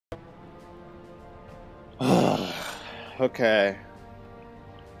Okay.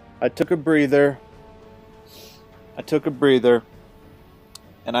 I took a breather.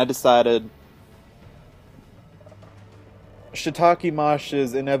 And I decided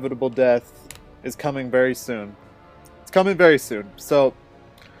ShiitakeMosh's inevitable death is coming very soon. It's coming very soon. So,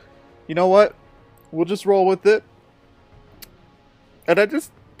 you know what? We'll just roll with it. And I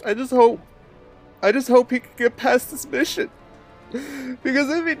just hope he can get past this mission. Because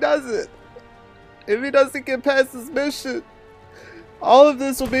if he doesn't get past this mission, all of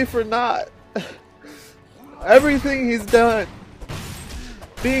this will be for naught. Everything he's done,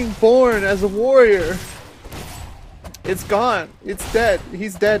 being born as a warrior, it's gone. It's dead.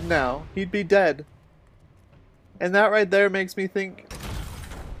 He's dead now. He'd be dead. And that right there makes me think,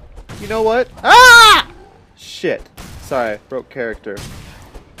 you know what? Ah! Shit. Sorry, broke character.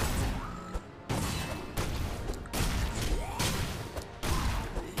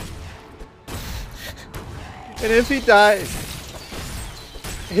 And if he dies,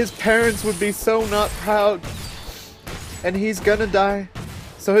 his parents would be so not proud. And he's gonna die.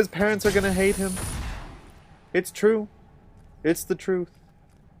 So his parents are gonna hate him. It's true. It's the truth.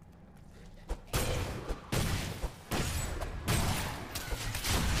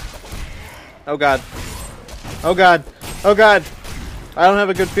 Oh god. Oh god. Oh god. I don't have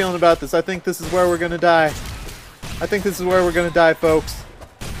a good feeling about this. I think this is where we're gonna die. I think this is where we're gonna die, folks.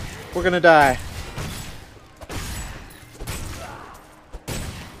 We're gonna die.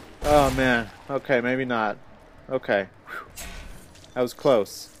 Oh man. Okay, maybe not. Okay. Whew. That was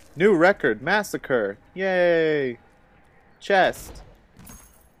close. New record. Massacre. Yay. Chest.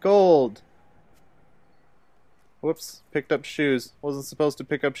 Gold. Whoops. Picked up shoes. Wasn't supposed to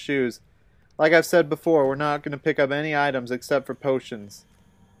pick up shoes. Like I've said before, we're not going to pick up any items except for potions.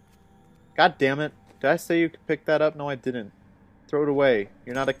 God damn it. Did I say you could pick that up? No, I didn't. Throw it away.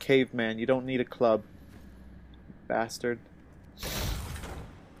 You're not a caveman. You don't need a club. Bastard.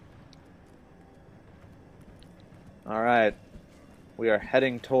 Alright. We are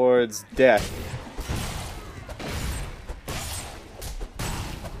heading towards death.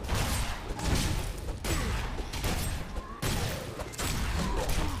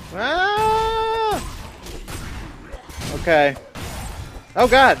 Ah! Okay. Oh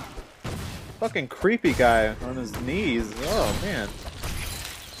god! Fucking creepy guy on his knees. Oh man.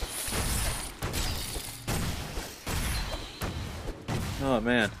 Oh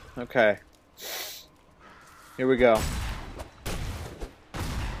man. Okay. Here we go.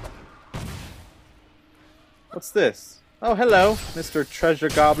 What's this? Oh, hello, Mr. Treasure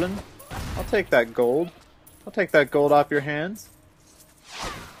Goblin. I'll take that gold. I'll take that gold off your hands.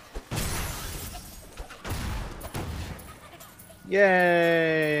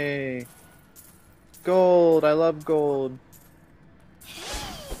 Yay! Gold. I love gold.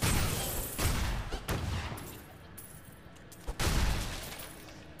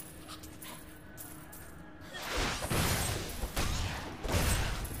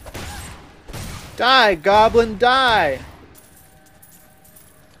 Die, goblin, die!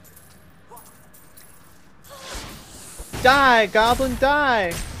 Die, goblin,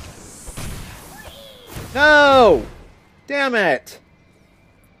 die! No! Damn it!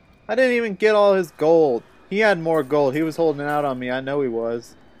 I didn't even get all his gold. He had more gold. He was holding out on me. I know he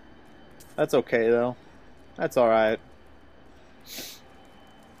was. That's okay, though. That's alright.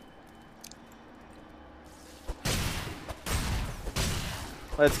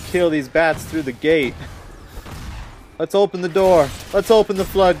 Let's kill these bats through the gate. Let's open the door. Let's open the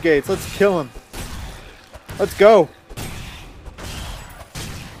floodgates. Let's kill them. Let's go.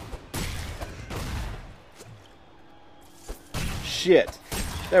 Shit.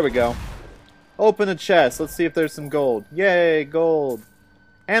 There we go. Open a chest. Let's see if there's some gold. Yay, gold.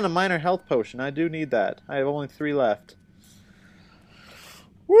 And a minor health potion. I do need that. I have only 3 left.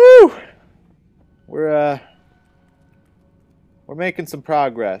 Woo! We're making some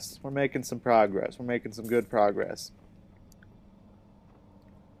progress. We're making some progress. We're making some good progress.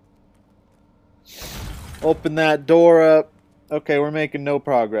 Open that door up. Okay, we're making no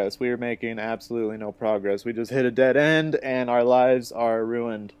progress. We are making absolutely no progress. We just hit a dead end, and our lives are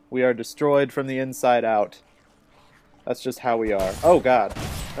ruined. We are destroyed from the inside out. That's just how we are. Oh, God.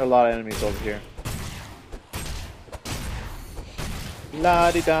 There are a lot of enemies over here.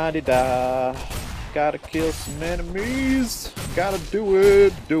 La-di-da-di-da. Gotta kill some enemies. Gotta do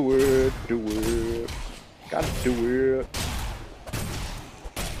it, do it, do it. Gotta do it.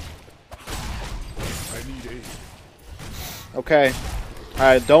 I need aid. Okay.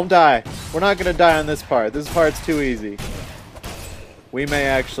 Alright, don't die. We're not gonna die on this part. This part's too easy. We may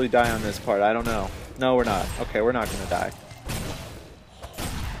actually die on this part. I don't know. No, we're not. Okay, we're not gonna die.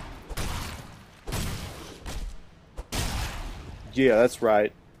 Yeah, that's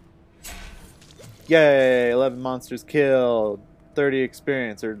right. Yay! 11 monsters killed. 30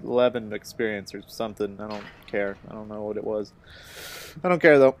 experience, or 11 experience, or something. I don't care. I don't know what it was. I don't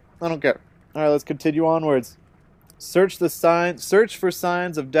care, though. I don't care. Alright, let's continue onwards. Search for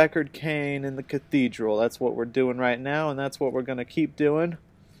signs of Deckard Cain in the cathedral. That's what we're doing right now, and that's what we're going to keep doing.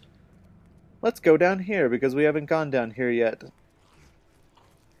 Let's go down here, because we haven't gone down here yet.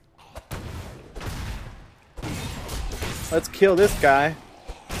 Let's kill this guy.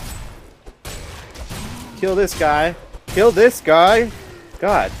 Kill this guy. Kill this guy!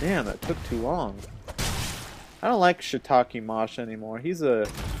 God damn, that took too long. I don't like ShiitakeMosh anymore. He's a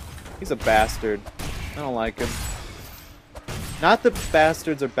bastard. I don't like him. Not that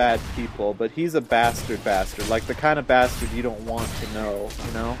bastards are bad people, but he's a bastard. Like the kind of bastard you don't want to know,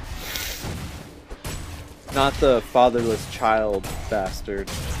 you know? Not the fatherless child bastard.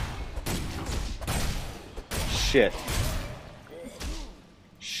 Shit.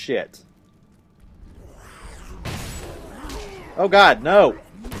 Shit. Oh god, no!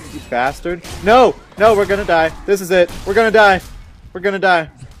 You bastard. No! No, we're gonna die. This is it. We're gonna die. We're gonna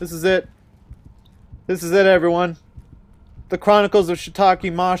die. This is it. This is it, everyone. The chronicles of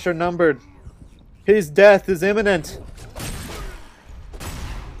ShiitakeMosh are numbered. His death is imminent.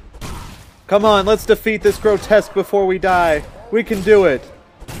 Come on, let's defeat this grotesque before we die. We can do it.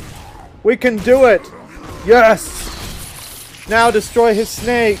 We can do it! Yes! Now destroy his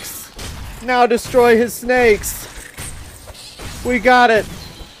snakes! Now destroy his snakes! We got it!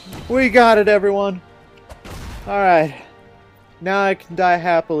 We got it, everyone! Alright. Now I can die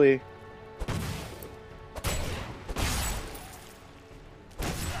happily.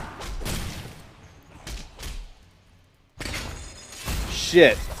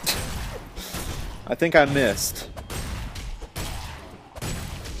 Shit. I think I missed.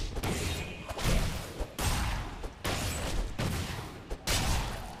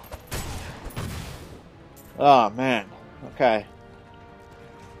 Oh, man. Okay.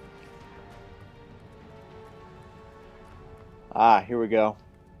 Ah, here we go.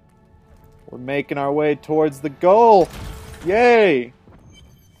 We're making our way towards the goal. Yay!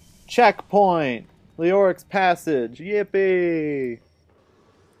 Checkpoint. Leoric's Passage. Yippee!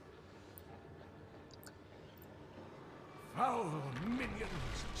 Foul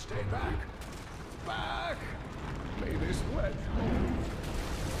minions, stay back! Back! May this wedge hold.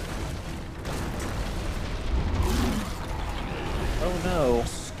 Oh no,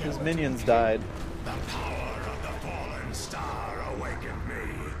 his minions died. The power of the fallen star awakened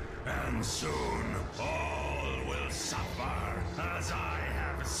me, and soon all will suffer as I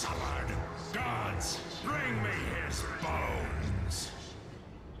have suffered. Gods, bring me his bones!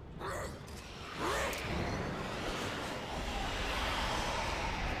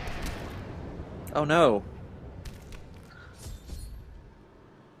 Oh no.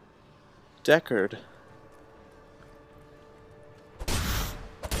 Deckard.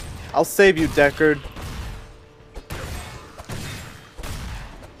 I'll save you, Deckard.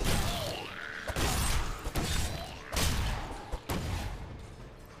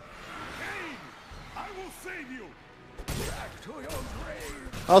 I will save you! Back to your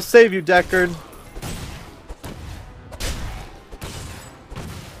grave! I'll save you, Deckard.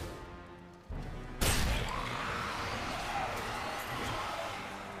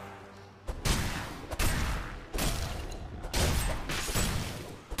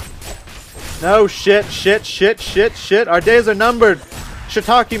 No, shit. Our days are numbered.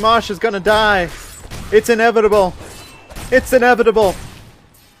 ShiitakeMosh is gonna die. It's inevitable. It's inevitable.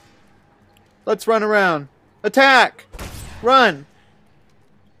 Let's run around. Attack! Run!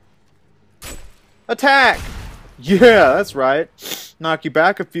 Attack! Yeah, that's right. Knock you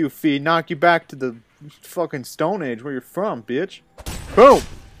back a few feet. Knock you back to the fucking Stone Age where you're from, bitch. Boom!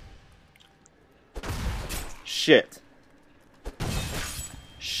 Shit.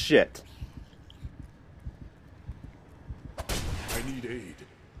 Shit. I need aid.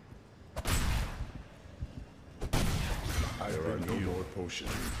 There are no more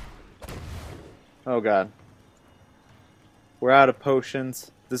potions. Oh god. We're out of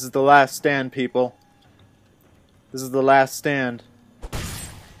potions. This is the last stand, people. This is the last stand.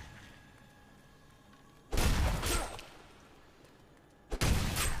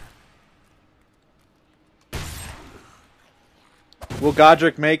 Will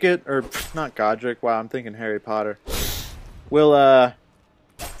Godric make it? Or, not Godric. Wow, I'm thinking Harry Potter. Will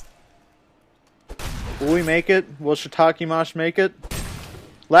we make it? Will ShiitakeMosh make it?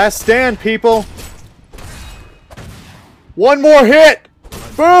 Last stand, people! One more hit!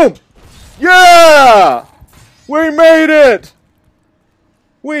 Boom! Yeah! We made it!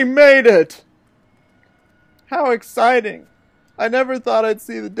 We made it! How exciting! I never thought I'd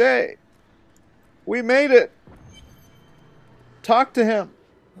see the day. We made it. Talk to him.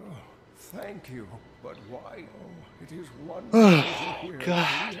 Oh, thank you. But why? Oh, it is wonderful to hear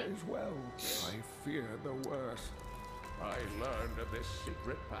God. Leah as well. I fear the worst. I learned of this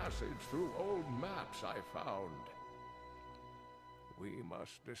secret passage through old maps I found. We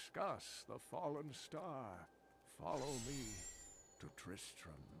must discuss the fallen star. Follow me to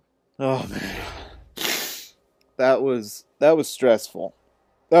Tristram. Oh man. That was stressful.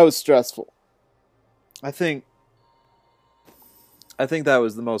 That was stressful. I think that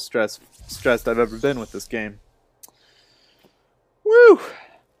was the most stressed I've ever been with this game. Woo!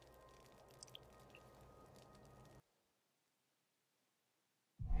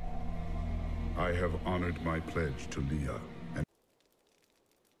 I have honored my pledge to Leah.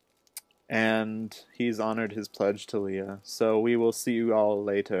 And he's honored his pledge to Leah. So we will see you all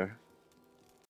later.